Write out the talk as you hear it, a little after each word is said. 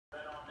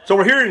So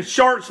we're here in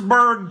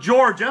Sharpsburg,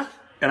 Georgia,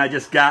 and I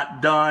just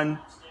got done.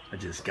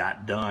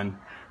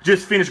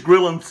 Just finished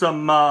grilling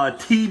some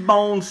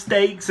T-bone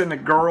steaks, and the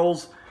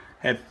girls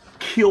have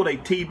killed a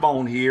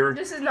T-bone here.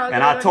 This is not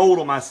and good. I told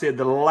them, I said,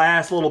 the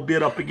last little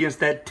bit up against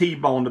that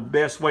T-bone, the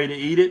best way to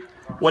eat it.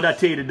 What did I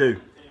tell you to do?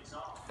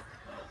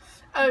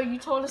 Oh, you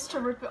told us to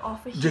rip it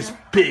off of here. Just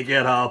pick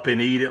it up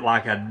and eat it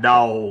like a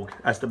dog.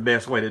 That's the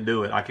best way to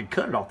do it. I can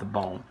cut it off the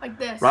bone. Like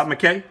this. Right,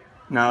 McKay?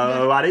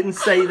 No, I didn't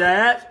say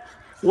that.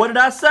 What did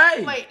I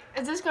say? Wait,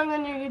 is this going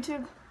on your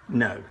YouTube?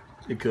 No,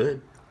 it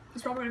could.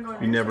 It's probably going to go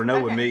on You never know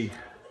with Okay. me.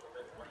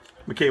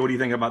 McKay, what do you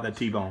think about that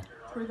T-bone?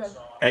 Pretty good.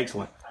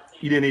 Excellent.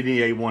 You didn't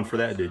eat any A1 for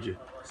that, did you?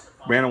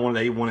 Brandon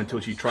wanted the A1 until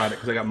she tried it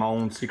because I got my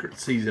own secret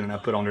seasoning I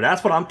put on there.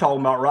 That's what I'm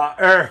talking about right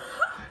there.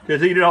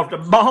 Just eat it off the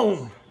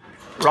bone.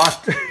 Right.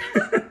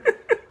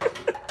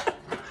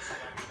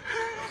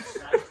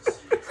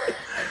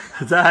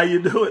 That's how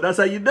you do it. That's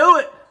how you do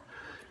it.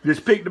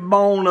 Just pick the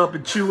bone up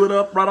and chew it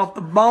up right off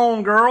the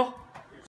bone, girl.